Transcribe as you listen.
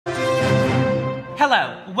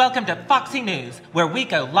Hello, welcome to Foxy News, where we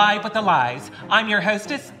go live with the lies. I'm your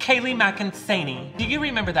hostess, Kaylee McInsany. Do you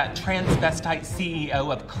remember that transvestite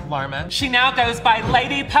CEO of Klarma? She now goes by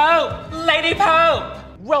Lady Pope! Lady Pope!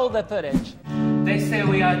 Roll the footage. They say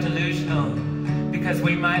we are delusional because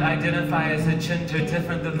we might identify as a gender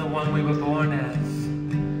different than the one we were born as.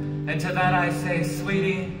 And to that I say,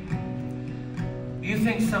 sweetie, you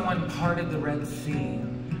think someone parted the Red Sea.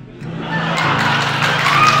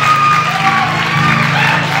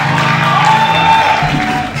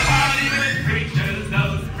 Hollywood preachers,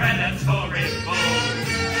 those predatory fools.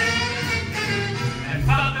 And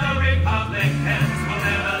but the Republicans will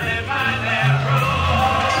never live by their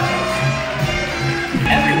rules.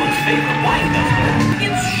 Everyone's favorite wine maker,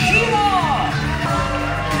 it's Sheila!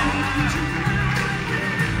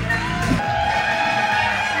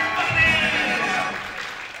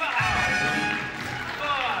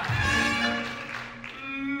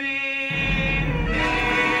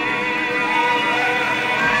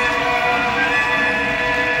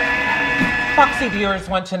 Foxy viewers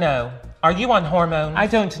want to know, are you on hormones? I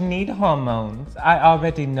don't need hormones. I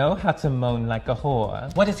already know how to moan like a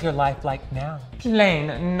whore. What is your life like now?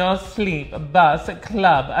 Plane, no sleep, bus,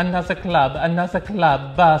 club, another club, another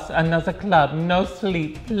club, bus, another club, no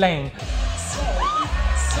sleep, plane.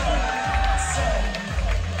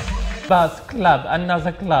 Bus, club,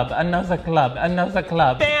 another club, another club, another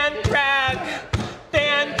club. Ban drag!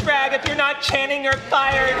 Ban drag! If you're not chanting, you're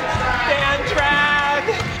fired! Ban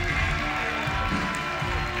drag!